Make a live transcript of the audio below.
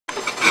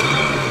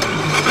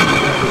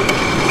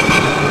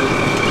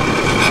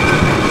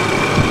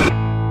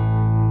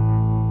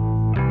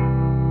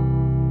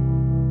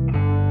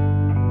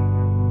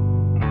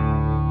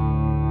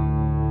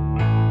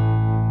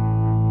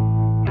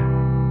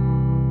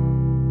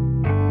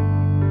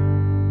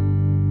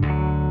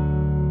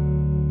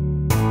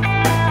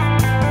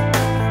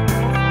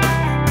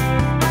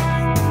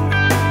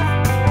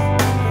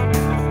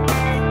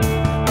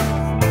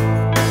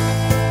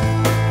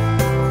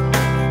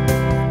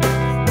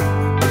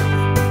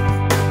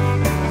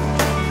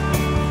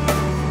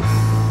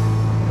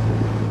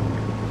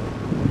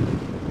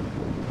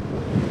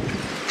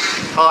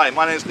Hi,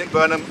 my name is Nick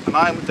Burnham and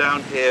I'm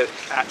down here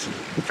at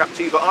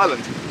Captiva Island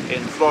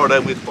in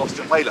Florida with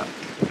Boston Whaler.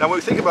 Now when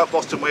we think about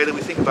Boston Whaler,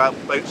 we think about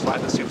boats like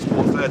the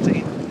Supersport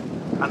 13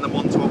 and the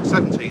Montauk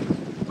 17,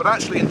 but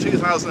actually in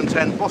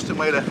 2010 Boston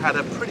Whaler had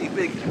a pretty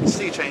big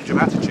sea change of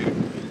attitude.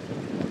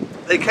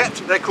 They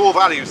kept their core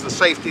values, the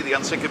safety, the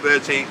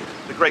unsinkability,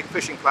 the great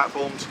fishing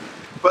platforms,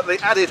 but they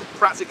added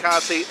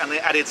practicality and they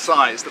added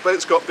size. The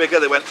boats got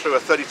bigger, they went through a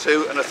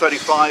 32 and a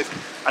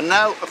 35 and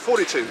now a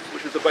 42,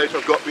 which is the boat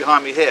I've got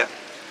behind me here.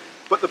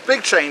 But the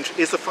big change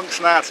is the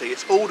functionality.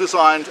 It's all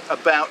designed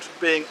about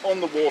being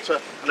on the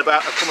water and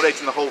about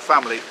accommodating the whole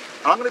family.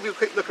 And I'm going to give you a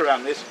quick look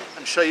around this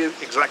and show you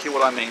exactly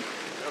what I mean.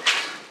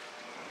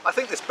 I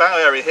think this bow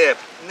area here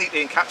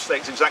neatly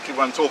encapsulates exactly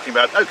what I'm talking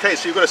about. Okay,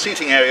 so you've got a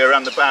seating area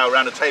around the bow,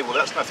 around a table,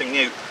 that's nothing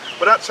new.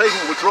 But that table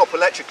will drop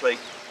electrically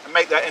and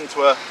make that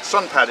into a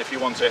sun pad if you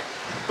want it.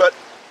 But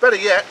better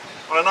yet,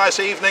 on a nice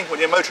evening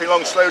when you're motoring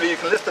along slowly, you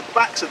can lift the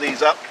backs of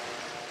these up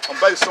on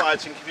both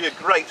sides and give you a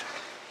great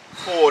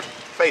forward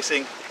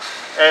facing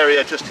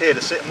area just here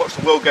to sit and watch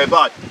the world go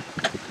by.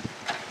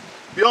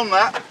 Beyond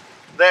that,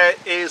 there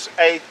is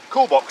a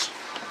cool box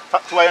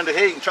tucked away under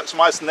here. You can chuck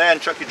some ice in there and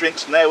chuck your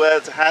drinks in there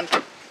where to hand.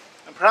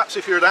 And perhaps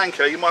if you're at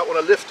anchor, you might want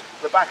to lift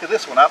the back of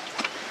this one up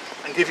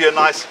and give you a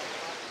nice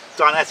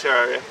dinette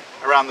area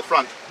around the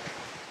front.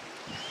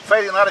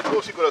 Failing that, of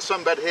course, you've got a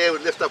sunbed here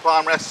with lift up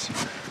armrests,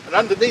 and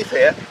underneath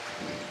here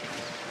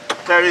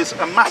there is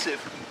a massive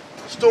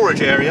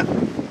storage area,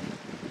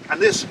 and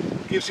this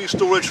gives you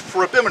storage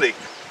for a bimini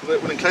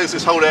that will enclose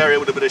this whole area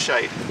with a bit of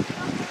shade.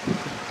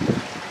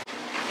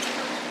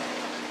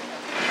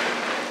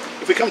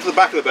 If we come to the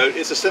back of the boat,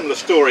 it's a similar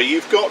story.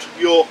 You've got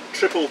your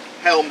triple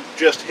helm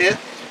just here,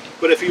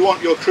 but if you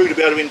want your crew to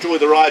be able to enjoy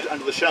the ride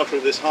under the shelter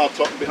of this hard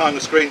top behind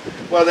the screen,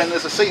 well then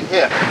there's a seat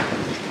here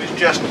which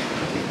just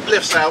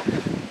lifts out,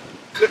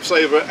 flips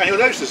over, and you'll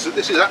notice that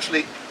this is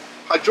actually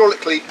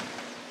hydraulically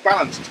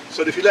balanced,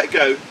 so that if you let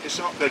go it's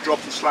not going to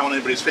drop and slam on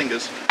anybody's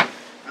fingers,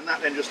 and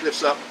that then just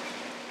lifts up,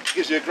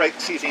 gives you a great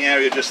seating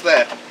area just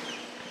there.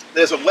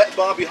 There's a wet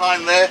bar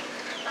behind there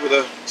with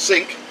a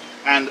sink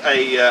and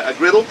a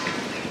griddle,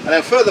 and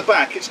then further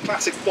back it's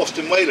classic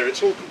Boston Whaler.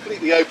 It's all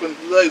completely open,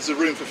 loads of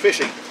room for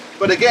fishing,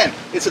 but again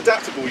it's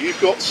adaptable.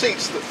 You've got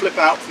seats that flip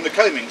out from the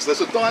coamings,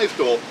 there's a dive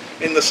door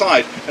in the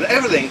side, and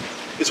everything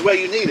is where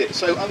you need it.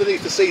 So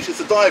underneath the seat is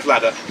the dive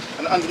ladder,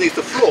 and underneath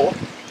the floor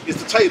is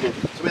the table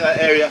to make that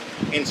area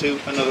into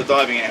another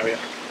diving area.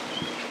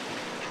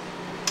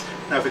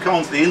 Now if we come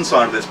on to the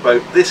inside of this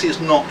boat, this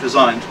is not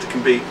designed to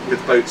compete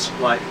with boats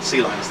like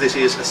Sea Lines. This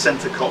is a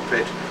centre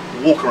cockpit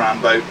walk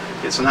around boat.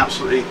 It's an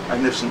absolutely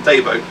magnificent day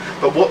boat,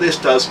 but what this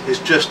does is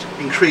just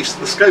increase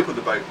the scope of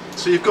the boat.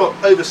 So you've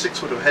got over 6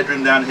 foot of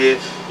headroom down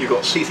here, you've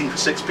got seating for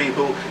 6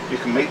 people, you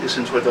can make this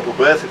into a double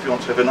berth if you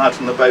want to have a night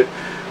on the boat,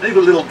 and you've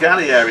got a little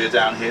galley area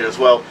down here as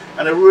well,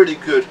 and a really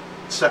good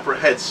separate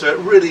head, so it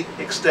really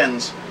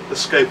extends the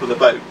scope of the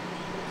boat.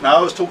 Now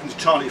I was talking to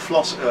Charlie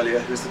Floss earlier,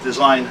 who's the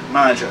design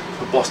manager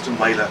for Boston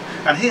Whaler,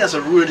 and he has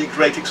a really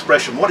great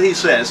expression. What he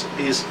says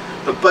is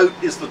the boat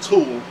is the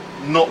tool,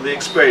 not the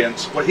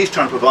experience. What he's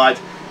trying to provide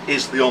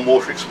is the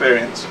on-water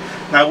experience.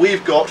 Now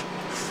we've got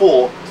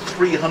 4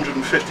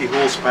 350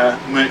 horsepower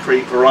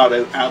Mercury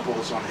Verado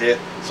outboards on here,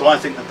 so I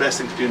think the best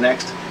thing to do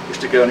next is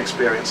to go and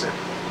experience it.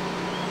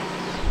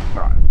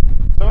 Right.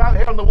 So out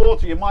here on the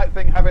water you might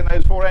think having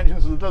those 4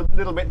 engines is a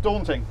little bit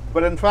daunting,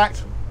 but in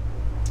fact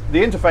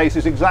the interface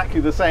is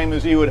exactly the same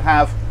as you would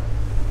have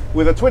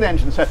with a twin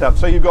engine setup.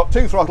 So you've got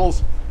 2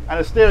 throttles and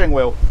a steering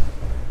wheel,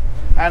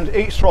 and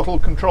each throttle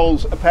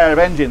controls a pair of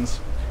engines.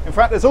 In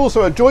fact there's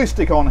also a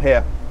joystick on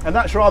here, and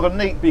that's rather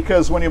neat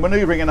because when you're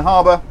manoeuvring in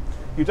harbour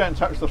you don't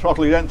touch the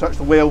throttle, you don't touch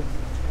the wheel,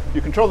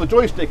 you control the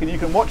joystick and you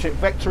can watch it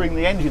vectoring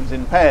the engines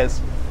in pairs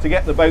to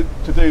get the boat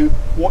to do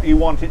what you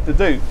want it to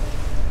do.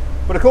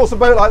 But of course a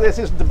boat like this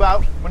isn't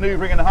about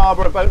manoeuvring in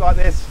harbour. A boat like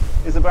this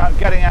is about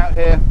getting out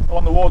here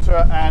on the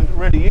water and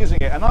really using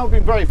it. And I've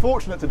been very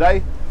fortunate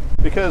today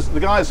because the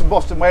guys from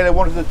Boston Whaler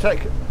wanted to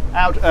check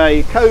out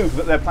a cove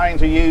that they're planning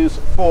to use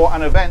for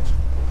an event,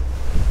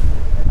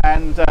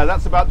 and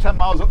that's about 10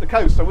 miles up the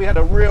coast, so we had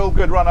a real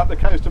good run up the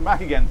coast and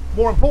back again.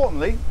 More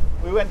importantly,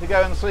 we went to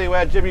go and see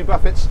where Jimmy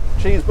Buffett's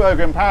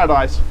Cheeseburger in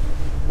Paradise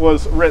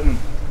was written,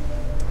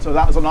 so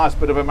that was a nice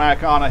bit of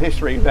Americana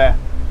history there.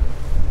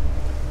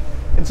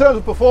 In terms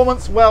of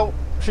performance, well,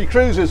 she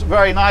cruises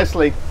very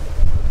nicely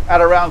at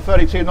around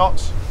 32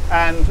 knots,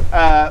 and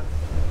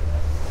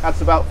that's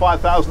about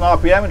 5,000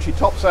 RPM, and she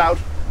tops out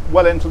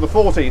well into the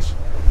 40s.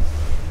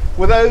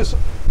 With those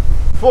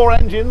 4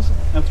 engines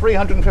and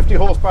 350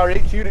 horsepower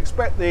each, you'd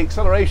expect the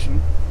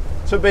acceleration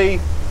to be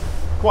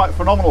quite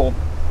phenomenal,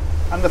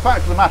 and the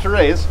fact of the matter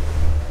is,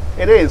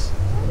 it is.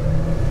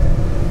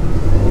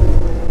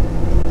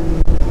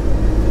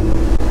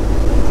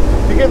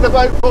 If you give the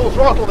boat full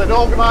throttle, it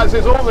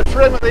organises all the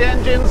trim of the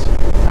engines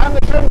and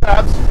the trim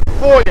tabs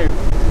for you.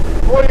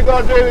 All you've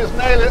got to do is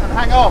nail it and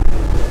hang on.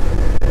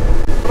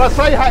 But I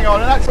say hang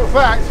on, in actual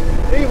fact,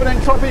 even in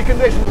choppy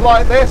conditions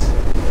like this,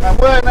 and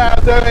we're now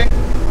doing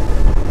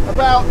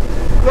about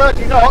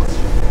 30 knots,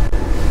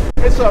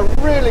 It's a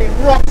really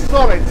rock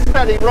solid,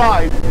 steady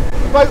ride.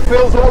 The boat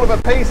feels all of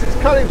a piece, it's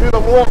cutting through the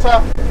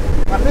water,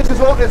 and this is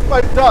what this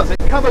boat does, it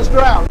covers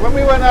ground. When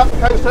we went up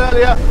the coast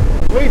earlier,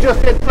 we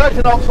just did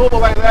 30 knots all the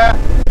way there,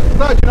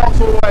 30 knots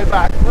all the way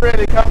back,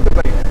 really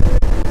comfortably.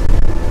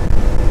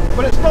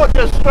 But it's not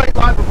just straight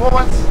line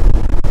performance,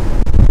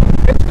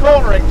 it's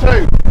cornering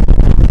too.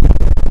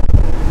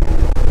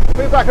 If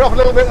we back it off a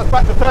little bit, that's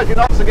back to 30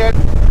 knots again.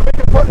 We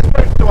can put this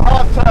boat into a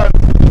hard turn,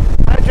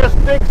 and it just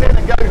digs in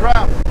and goes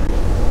round.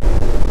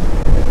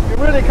 You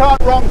really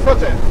can't wrong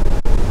foot it.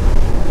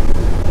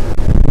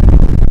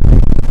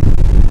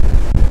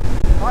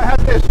 I had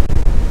this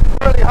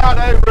really hard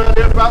over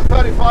earlier at about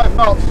 35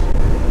 knots,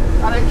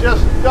 and it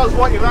just does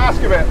what you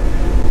ask of it.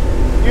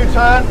 You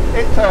turn,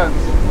 it turns.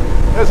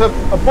 There's a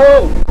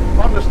ball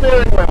on the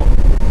steering wheel,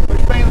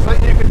 which means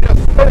that you can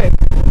just spin it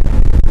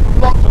from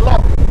lock to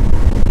lock.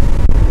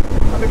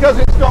 And because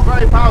it's got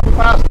very powerful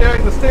power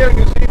steering, the steering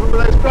you see from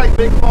those great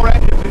big 4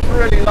 engines is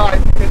really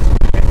light.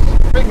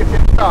 It's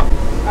fingertip stuff,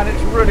 and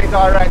it's really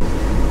direct.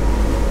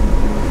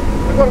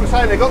 I've got to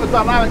say, they've got the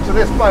dynamics of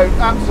this boat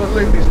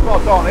absolutely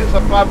spot on. It's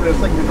a fabulous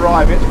thing to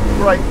drive. It's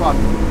great fun.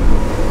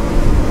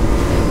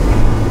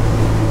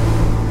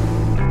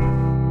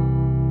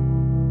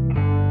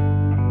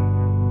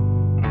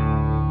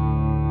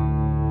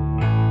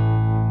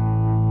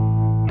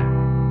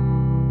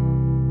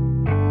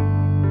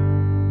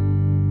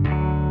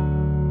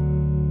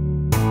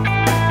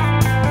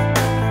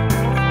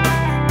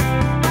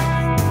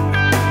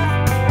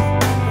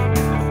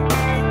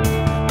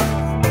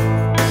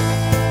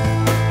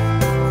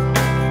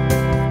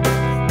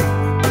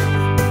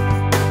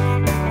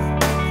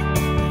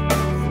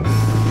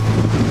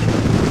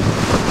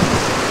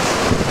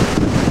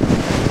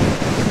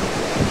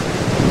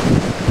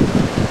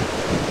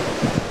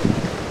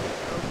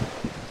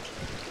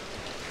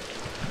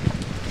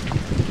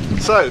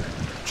 So,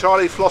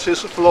 Charlie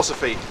Floss's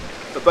philosophy,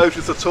 the boat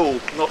is the tool,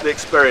 not the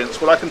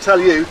experience. Well, I can tell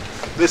you,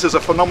 this is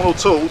a phenomenal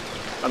tool,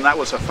 and that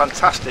was a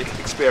fantastic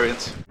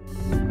experience.